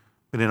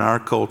 But in our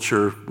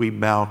culture, we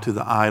bow to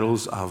the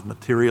idols of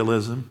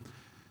materialism.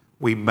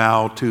 We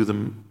bow to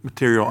the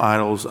material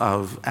idols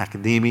of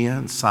academia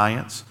and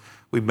science.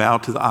 We bow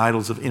to the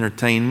idols of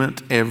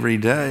entertainment every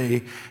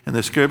day. And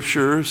the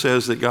scripture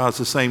says that God's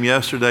the same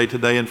yesterday,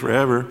 today, and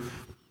forever.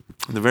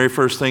 And the very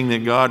first thing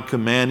that God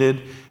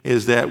commanded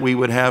is that we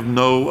would have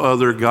no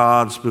other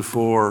gods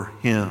before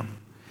him.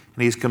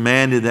 And he's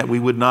commanded that we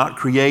would not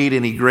create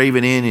any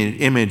graven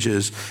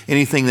images,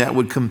 anything that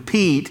would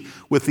compete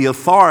with the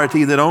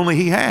authority that only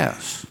he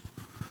has.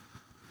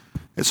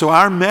 And so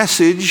our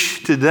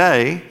message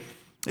today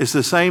is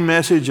the same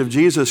message of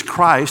Jesus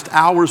Christ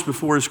hours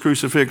before his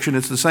crucifixion.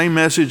 It's the same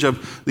message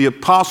of the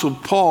Apostle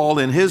Paul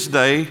in his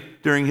day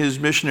during his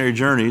missionary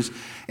journeys.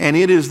 And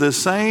it is the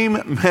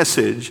same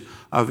message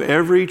of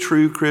every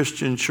true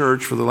Christian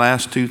church for the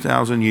last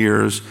 2,000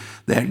 years,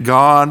 that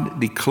God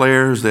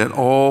declares that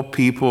all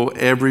people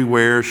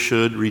everywhere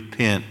should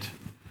repent,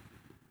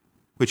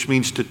 which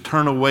means to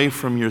turn away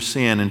from your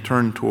sin and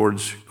turn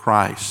towards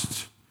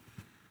Christ.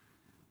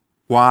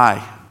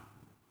 Why?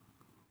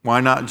 Why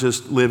not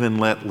just live and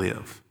let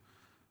live?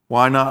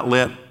 Why not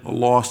let a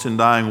lost and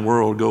dying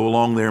world go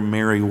along their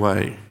merry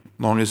way, as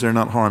long as they're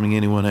not harming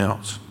anyone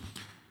else?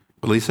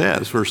 Well, he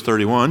says, verse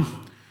 31,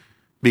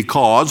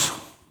 because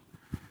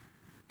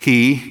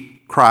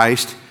he,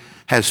 Christ,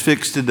 has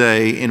fixed a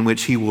day in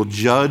which he will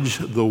judge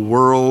the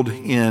world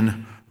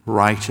in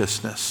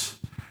righteousness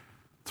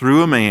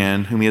through a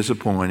man whom he has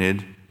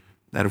appointed,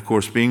 that of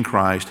course being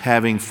Christ,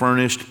 having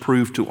furnished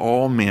proof to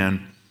all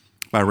men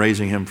by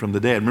raising him from the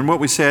dead. Remember what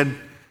we said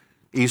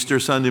Easter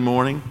Sunday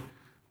morning?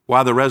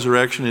 Why the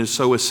resurrection is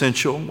so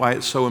essential, why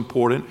it's so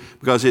important?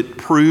 Because it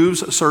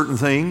proves certain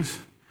things.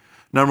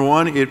 Number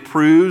one, it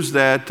proves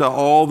that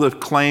all the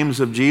claims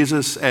of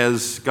Jesus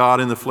as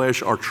God in the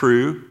flesh are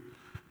true.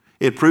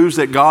 It proves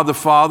that God the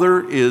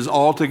Father is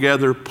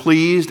altogether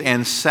pleased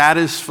and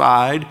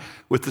satisfied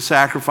with the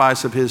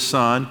sacrifice of his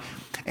Son.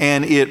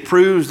 And it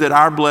proves that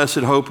our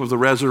blessed hope of the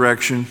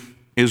resurrection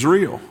is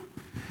real.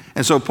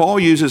 And so Paul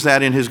uses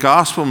that in his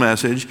gospel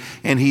message,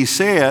 and he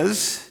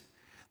says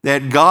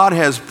that God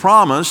has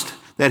promised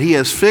that he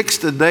has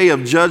fixed a day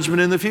of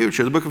judgment in the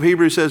future. The book of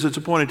Hebrews says it's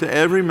appointed to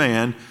every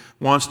man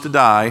once to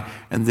die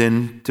and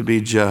then to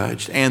be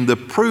judged. And the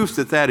proof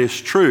that that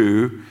is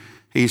true,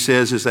 he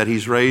says, is that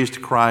he's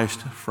raised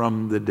Christ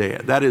from the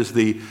dead. That is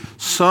the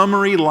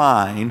summary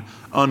line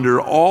under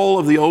all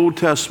of the Old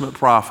Testament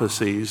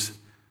prophecies,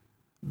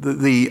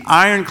 the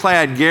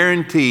ironclad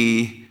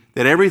guarantee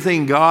that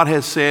everything God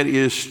has said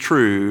is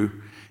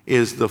true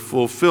is the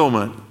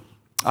fulfillment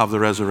of the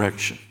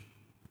resurrection.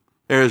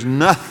 There is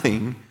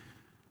nothing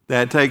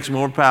that takes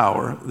more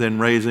power than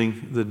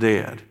raising the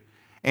dead.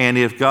 And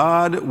if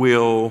God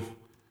will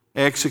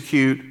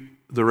execute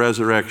the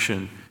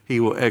resurrection, he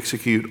will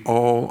execute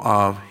all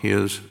of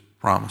his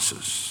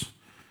promises.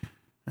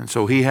 And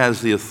so he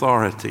has the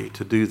authority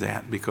to do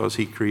that because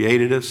he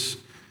created us.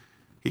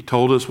 He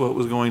told us what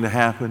was going to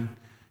happen.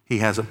 He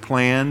has a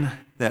plan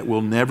that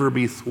will never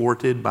be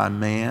thwarted by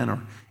man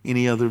or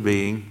any other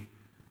being.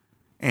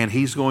 And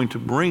he's going to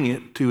bring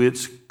it to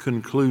its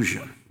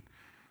conclusion.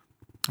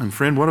 And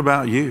friend, what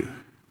about you?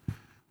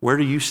 Where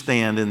do you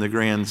stand in the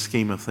grand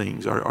scheme of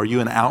things? Are you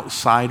an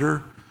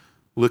outsider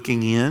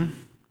looking in,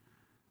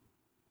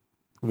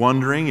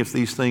 wondering if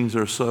these things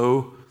are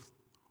so?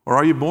 Or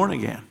are you born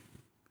again?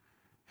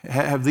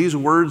 Have these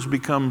words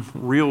become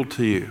real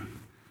to you?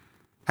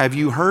 Have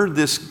you heard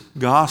this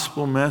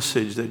gospel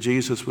message that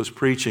Jesus was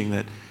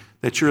preaching,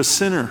 that you're a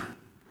sinner?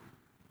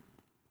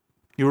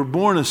 You were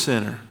born a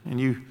sinner, and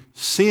you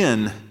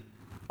sin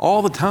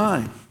all the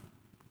time.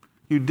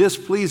 You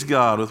displease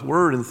God with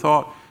word and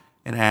thought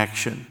and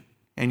action,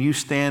 and you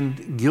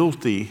stand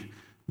guilty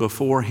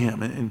before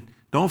Him. And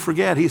don't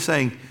forget, He's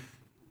saying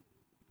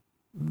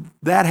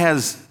that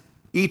has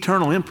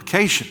eternal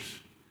implications,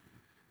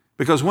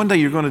 because one day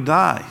you're going to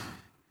die.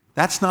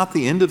 That's not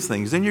the end of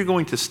things. Then you're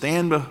going to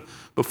stand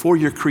before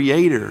your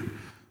Creator,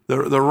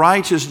 the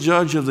righteous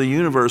judge of the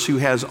universe who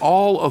has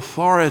all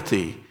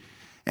authority.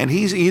 And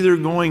He's either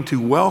going to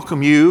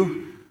welcome you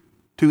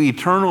to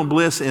eternal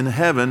bliss in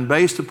heaven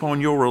based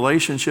upon your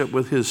relationship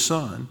with His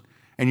Son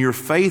and your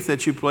faith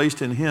that you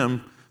placed in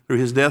Him through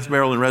His death,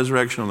 burial, and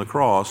resurrection on the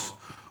cross,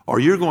 or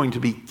you're going to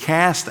be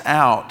cast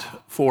out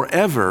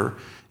forever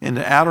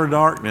into outer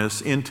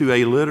darkness, into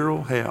a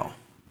literal hell.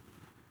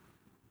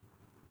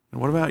 And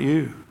what about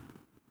you?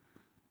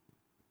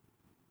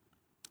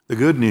 The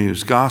good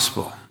news,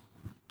 gospel,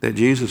 that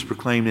Jesus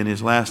proclaimed in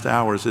His last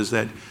hours is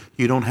that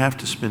you don't have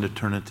to spend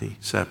eternity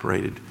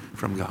separated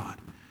from God.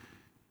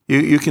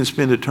 You can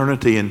spend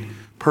eternity in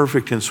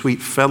perfect and sweet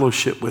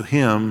fellowship with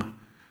Him,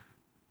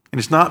 and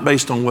it's not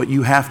based on what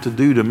you have to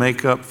do to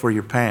make up for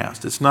your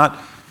past. It's not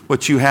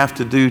what you have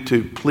to do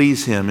to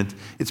please Him.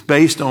 It's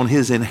based on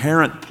His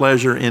inherent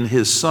pleasure in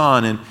His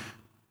Son and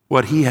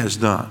what He has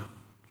done.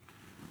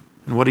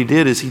 And what He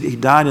did is He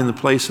died in the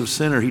place of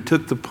sinner. He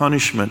took the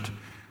punishment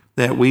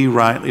that we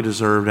rightly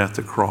deserved at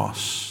the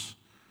cross.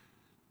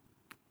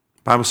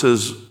 The Bible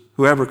says,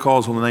 whoever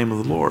calls on the name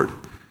of the Lord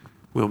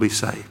will be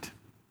saved.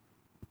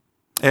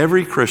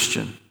 Every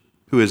Christian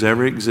who has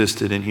ever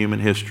existed in human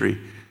history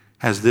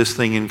has this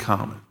thing in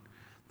common.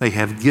 They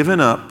have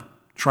given up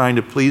trying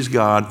to please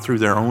God through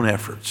their own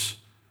efforts,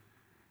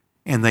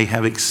 and they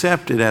have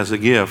accepted as a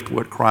gift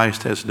what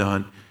Christ has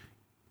done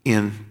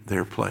in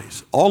their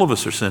place. All of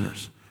us are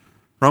sinners.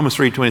 Romans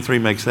 3:23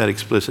 makes that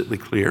explicitly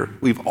clear.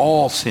 We've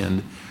all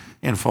sinned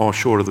and fall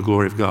short of the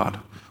glory of God.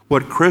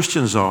 What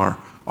Christians are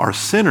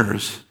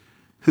sinners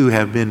who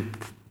have been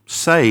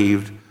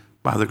saved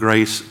by the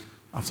grace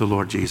of the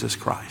Lord Jesus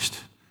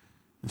Christ.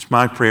 It's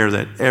my prayer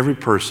that every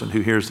person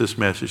who hears this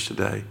message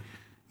today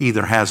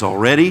either has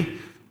already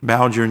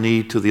bowed your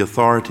knee to the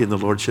authority and the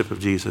lordship of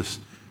Jesus,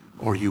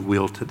 or you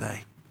will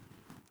today.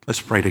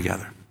 Let's pray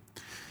together.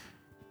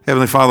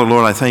 Heavenly Father,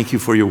 Lord, I thank You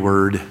for Your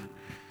word.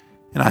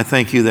 And I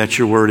thank You that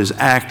Your word is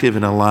active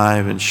and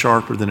alive and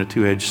sharper than a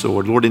two-edged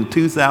sword. Lord, in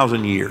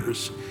 2,000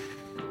 years,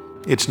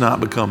 it's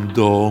not become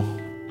dull.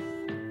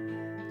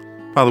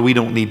 Father, we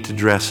don't need to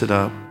dress it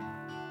up.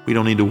 We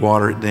don't need to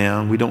water it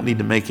down. We don't need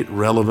to make it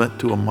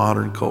relevant to a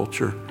modern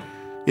culture.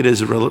 It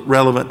is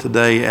relevant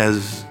today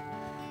as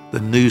the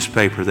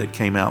newspaper that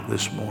came out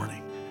this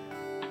morning.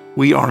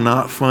 We are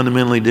not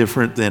fundamentally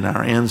different than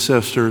our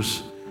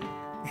ancestors,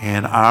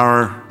 and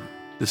our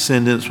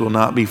descendants will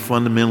not be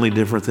fundamentally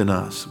different than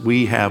us.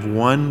 We have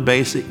one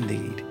basic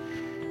need,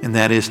 and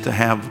that is to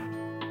have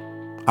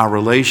our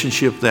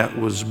relationship that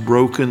was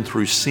broken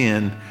through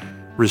sin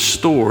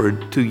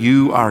restored to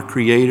You, our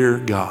Creator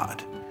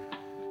God.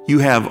 You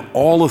have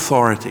all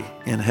authority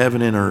in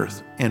heaven and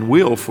earth and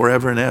will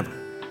forever and ever.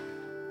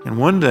 And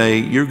one day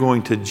You're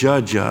going to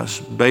judge us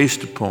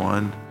based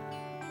upon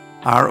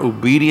our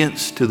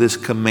obedience to this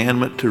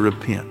commandment to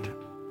repent.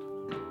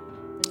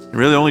 And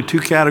really only two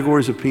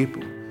categories of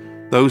people: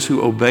 those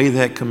who obey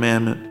that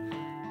commandment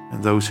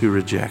and those who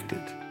reject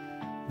it.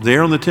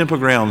 There on the temple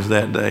grounds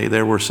that day,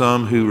 there were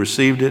some who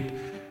received it,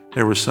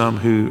 there were some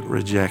who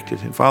rejected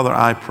it. And Father,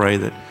 I pray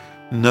that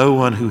no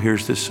one who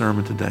hears this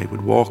sermon today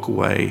would walk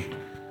away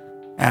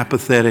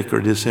apathetic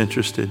or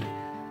disinterested,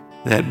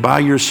 that by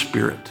Your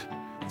Spirit,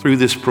 through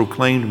this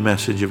proclaimed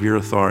message of Your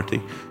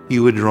authority,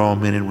 You would draw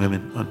men and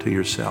women unto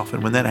Yourself.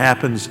 And when that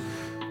happens,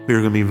 we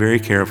are going to be very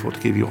careful to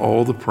give You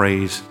all the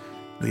praise,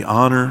 the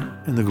honor,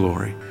 and the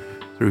glory.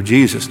 Through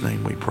Jesus'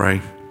 name we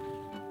pray.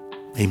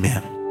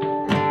 Amen.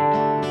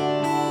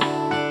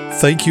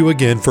 Thank you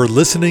again for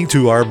listening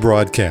to our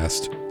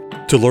broadcast.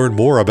 To learn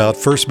more about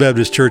First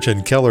Baptist Church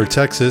in Keller,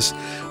 Texas,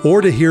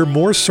 or to hear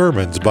more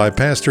sermons by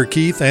Pastor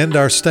Keith and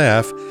our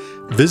staff,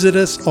 visit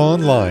us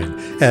online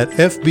at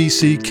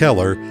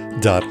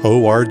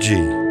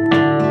fbckeller.org.